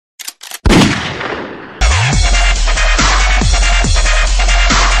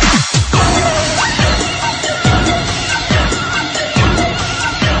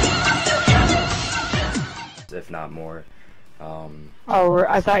not more. Oh,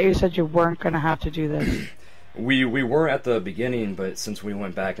 I thought you said you weren't gonna have to do this. We were at the beginning, but since we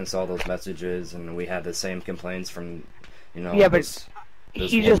went back and saw those messages and we had the same complaints from, you know, Yeah, but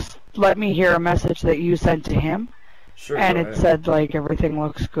he just let me hear a message that you sent to him. Sure, and it said, like, everything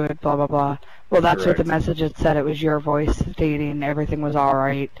looks good, blah, blah, blah. Well, that's what the message had said. It was your voice stating everything was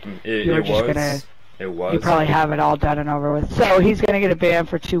alright. You were just gonna... It was. You probably have it all done and over with. So he's gonna get a ban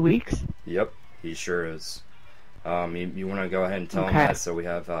for 2 weeks? Yep, he sure is. You want to go ahead and tell him that so we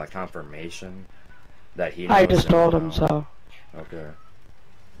have confirmation that he knows? I just told him so. Okay.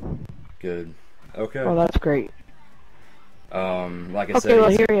 Good. Okay. Well, that's great. Like I said... Okay, well,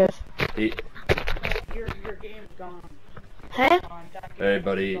 here he is. Your game's gone. Hey? Hey,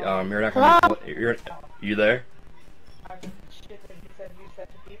 buddy. You're not gonna you there? Shit that you said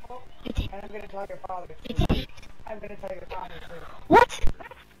to people, and I'm gonna tell your father. I'm gonna tell your father too. What?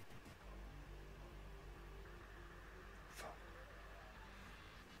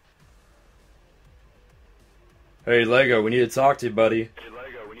 Hey, Lego, we need to talk to you, buddy.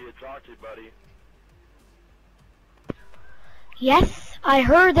 Yes, I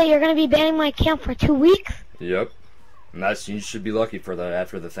heard that you're gonna be banning my account for 2 weeks. Yep. And you should be lucky for that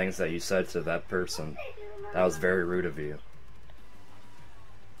after the things that you said to that person. That was very rude of you.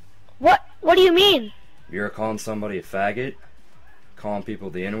 What do you mean? You're calling somebody a faggot, calling people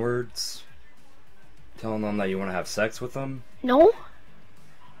the N-words, telling them that you want to have sex with them. No.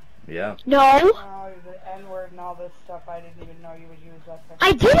 Yeah. No. No, the N-word and all this stuff, I didn't even know you would use that.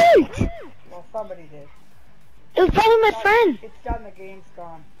 I didn't! Well, somebody did. It was probably my friend. It's done, the game's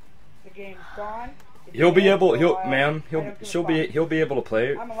gone. The game's gone. He'll be able, he'll be able to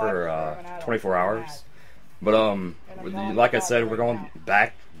play for 24 hours. But like I said, we're going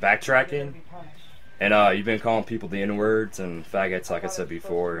backtracking, and you've been calling people the N-words and faggots, like I said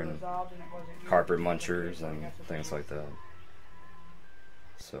before, and carpet munchers and things like that.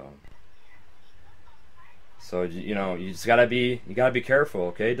 So you know, you gotta be careful,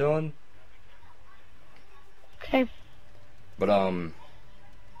 okay, Dylan? Okay. But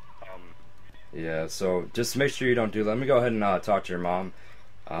yeah, so just make sure you don't do that. Let me go ahead and talk to your mom.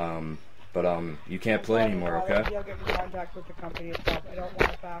 But you can't play anymore, okay? He'll get in contact with the company itself. I don't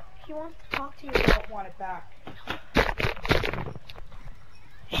want it back. He wants to talk to you. I don't want it back.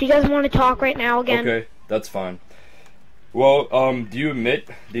 She doesn't want to talk right now again. Okay, that's fine. Well, do you admit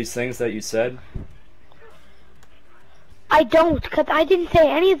these things that you said? I don't, because I didn't say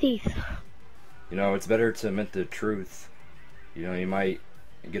any of these. You know, it's better to admit the truth. You know, you might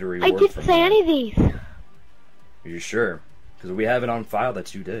get a reward. I didn't say any of these. Are you sure? Because we have it on file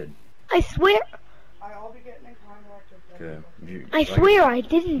that you did. I swear. I'll be getting in contact with them. Okay. I swear I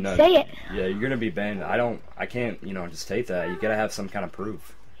didn't say it. Yeah, you're gonna be banned. I can't, you know, just take that. You gotta have some kind of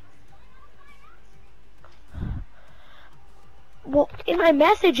proof. Well, in my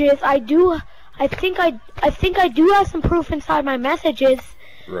messages, I think I do have some proof inside my messages.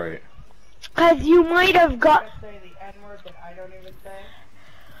 Right. Because you might have got... Say the N-word that I don't even say.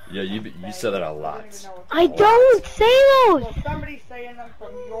 Yeah, you said that a lot. I don't say those! Well, somebody's saying them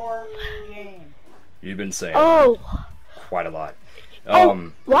from your game. You've been saying quite a lot.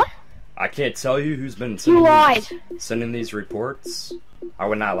 What? I can't tell you who's been sending these reports. I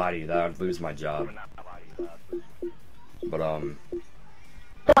would not lie to you. That would lose my job. But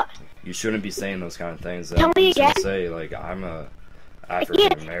you shouldn't be saying those kind of things. Tell me again. Say like I'm a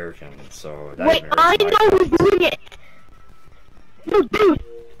African American, so that wait, I know who's doing it. No, dude.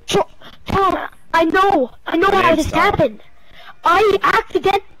 Tom, I know how this happened. I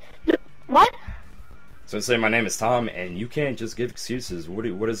accidentally. What? So say my name is Tom, and you can't just give excuses. What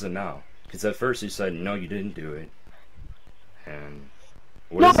is it now? Because at first you said no, you didn't do it. And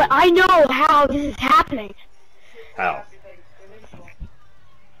no, but I know how this is happening. How?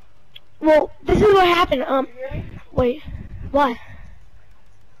 Well, this is what happened. Wait, what?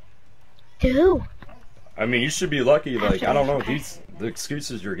 To who? I mean, you should be lucky. Like, I don't know, the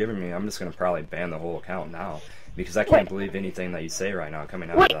excuses you're giving me, I'm just gonna probably ban the whole account now because I can't believe anything that you say right now coming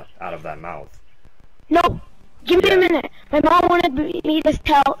out of that mouth. No, give me a minute. My mom wanted me to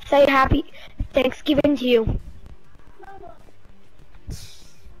say happy Thanksgiving to you.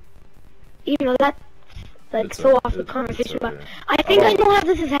 You know that. Like, so off the conversation, but I think I know how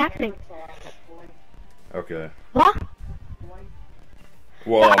this is happening. Okay. What?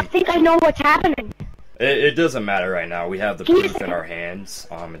 Well, I think I know what's happening. It doesn't matter right now. We have the proof in our hands.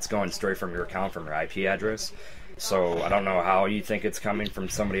 It's going straight from your account, from your IP address. So I don't know how you think it's coming from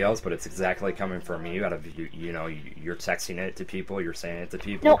somebody else, but it's exactly coming from you. Out of you know, you're texting it to people, you're saying it to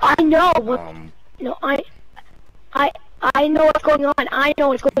people. No, I know. No, I know what's going on. I know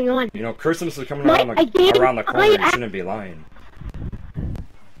what's going on. You know, Christmas is coming around the corner. You shouldn't be lying.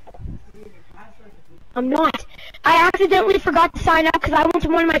 I'm not. I accidentally forgot to sign up because I went to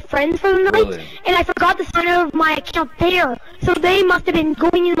one of my friends for the night, Really? and I forgot to sign up my account there. So they must have been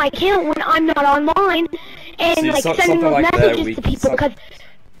going in my account when I'm not online, and See, like sending something those like that, messages to people because.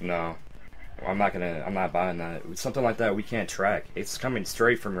 No, I'm not buying that. Something like that we can't track. It's coming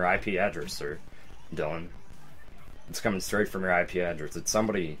straight from your IP address, sir, Dylan. It's coming straight from your IP address. It's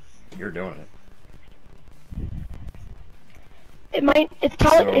somebody. You're doing it. It's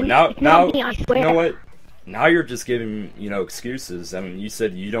probably not me, I swear. You know what? Now you're just giving, excuses. I mean, you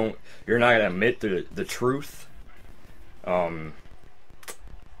said you're not gonna admit the truth. So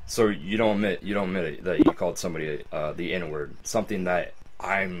you don't admit it, that you called somebody the N-word, something that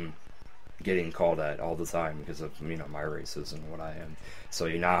I'm getting called at all the time because of my racism and what I am. So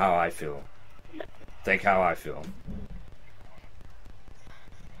you know how I feel. Think how I feel.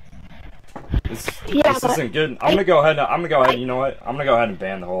 This isn't good. I'm gonna go ahead. You know what? I'm gonna go ahead and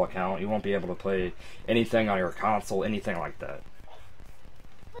ban the whole account. You won't be able to play anything on your console, anything like that.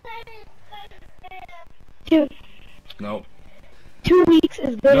 Dude. Nope. 2 weeks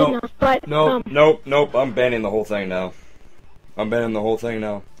is good enough, but nope. I'm banning the whole thing now.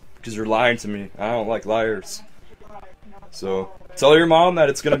 Because you're lying to me. I don't like liars. So tell your mom that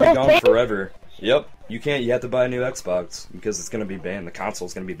it's gonna be gone forever. Yep. You have to buy a new Xbox because it's gonna be banned. The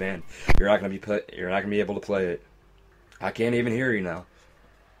console's gonna be banned. You're not gonna be able to play it. I can't even hear you now.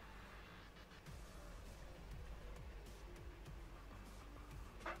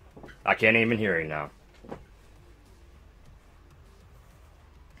 I can't even hear you now.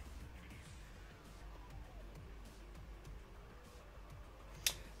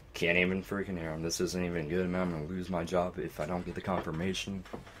 Can't even freaking hear him. This isn't even good, man. I'm gonna lose my job if I don't get the confirmation.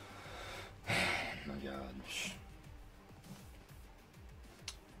 Oh my gosh.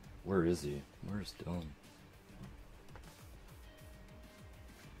 Where is he? Where's Dylan?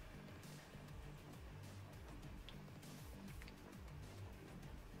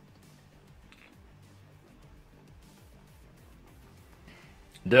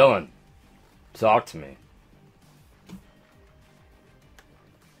 Dylan, talk to me.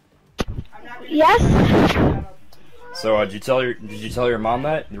 Yes. So did you tell your mom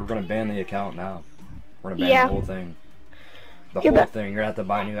that you were gonna ban the account now? We're gonna ban the whole thing. The whole thing. You're gonna have to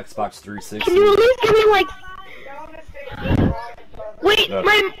buy a new Xbox 360. Can you at least give me like? Wait,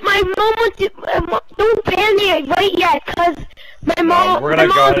 my mom wants to. Don't ban me right yet, cause my mom. No, we're gonna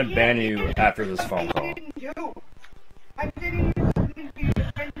go ahead and ban you after this phone call. I didn't use you to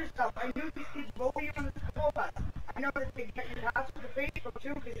defend yourself. I knew these kids bully you on the school bus. I know that they get your house to the Facebook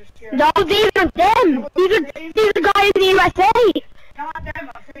too because you're scared. No, these are them. These are guys in the USA. Not them.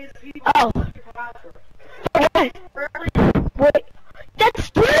 I'm saying the people. Oh. Wait, that's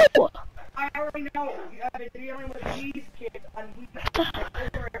true. I already know. You have been dealing with these kids on weekends for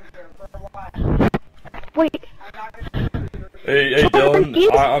a while. Wait. Hey, Dylan.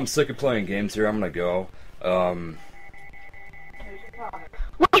 I'm sick of playing games here. I'm gonna go.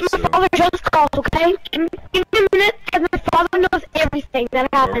 Wait, my father just called, okay? Give me a minute, because my father knows everything that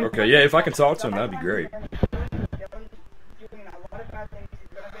happened. Okay, yeah, if I can talk to him, that'd be great.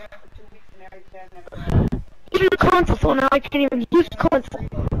 Even the console, so now I can't even use the console.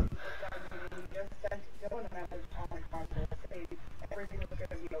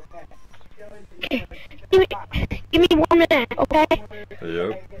 Okay, give me 1 minute, okay?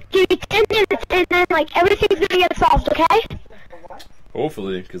 Yep. Give me 10 minutes, and then, like, everything's gonna get solved, okay?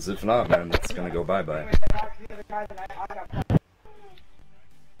 Hopefully, because if not, man, it's gonna go bye-bye.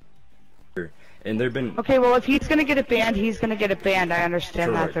 And they've been... Okay, well, if he's gonna get it banned, he's gonna get it banned. I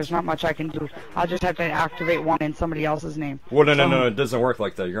understand Correct. that. There's not much I can do. I'll just have to activate one in somebody else's name. Well, no, it doesn't work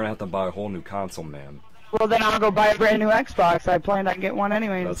like that. You're gonna have to buy a whole new console, man. Well, then I'll go buy a brand new Xbox. I planned on getting one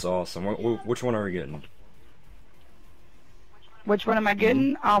anyways. That's awesome. Which one are we getting? Which one am I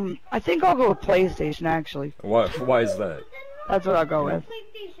getting? I think I'll go with PlayStation, actually. Why is that? That's what I'll go with.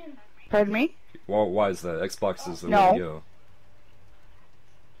 Pardon me? Well, why is that? Xbox is the way to go.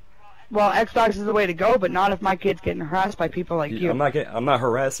 Well, Xbox is the way to go, but not if my kid's getting harassed by people like you. I'm not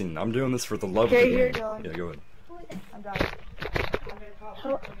harassing. I'm doing this for the love of the game. Here you go. Yeah, go ahead. I'm done.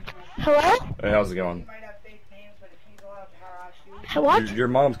 Hello? Hey, how's it going? What? Your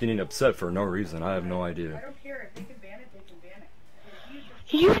mom's getting upset for no reason. I have no idea. I don't care. If they can ban it, they can ban it.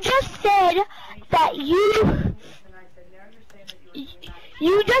 You just said that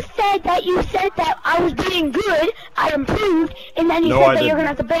you said that I was being good, I improved, and then you said that you're gonna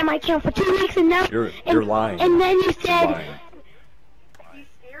have to ban my account for 2 weeks, and now you're lying. And then you said He's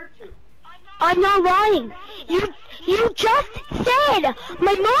scared to. I'm not lying. You just said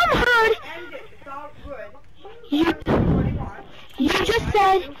my mom heard. You just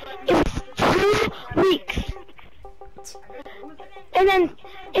said it was 2 weeks. And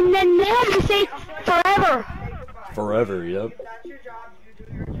then now you say forever. Forever, yep.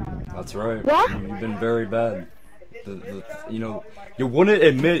 That's right. What? You've been very bad. You know, you wouldn't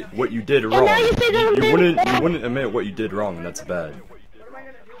admit what you did wrong. And now you say that you wouldn't admit what you did wrong, and that's bad.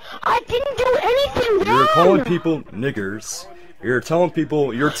 I didn't do anything wrong. You're calling people niggers. You're telling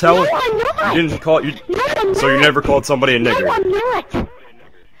people. You're telling. No, I'm not. You didn't call you. No, I'm so not. you never called somebody a nigger. No, I'm not.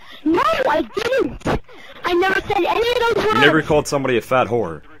 No, I didn't. I never said any of those words. You never called somebody a fat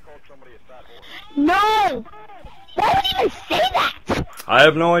whore. No. Why would you even say that? I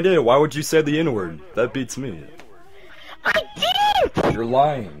have no idea. Why would you say the N-word? That beats me. I didn't. You're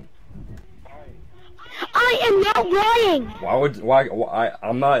lying. I am not lying. Why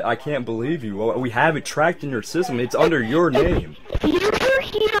I'm not, I can't believe you. We have it tracked in your system. It's under your name. If you were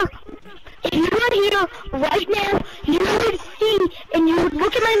here right now, you would see and you would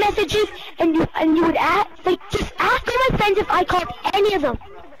look at my messages and you would just ask all my friends if I called any of them.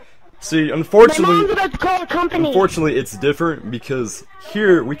 See, My mom's unfortunately, about to call a company. unfortunately, it's different because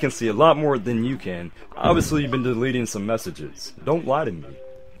here we can see a lot more than you can. Obviously, you've been deleting some messages. Don't lie to me.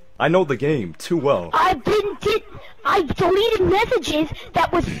 I know the game too well. I deleted messages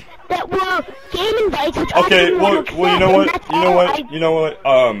that were game invites. Which I Okay, didn't want to well, accept, you know what?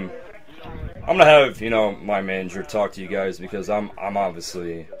 I'm gonna have my manager talk to you guys because I'm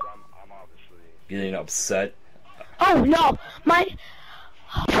obviously getting upset. Oh no, we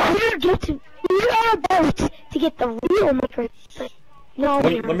are about to get the real microphone. No,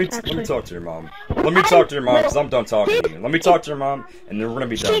 Let me talk to your mom. Let me talk to your mom because I'm done talking to you. Let me talk to your mom and then we're gonna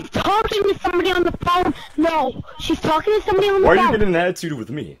be done. She's talking to somebody on the phone. No, she's talking to somebody on the phone. Why are you getting an attitude with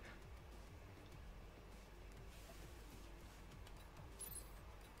me?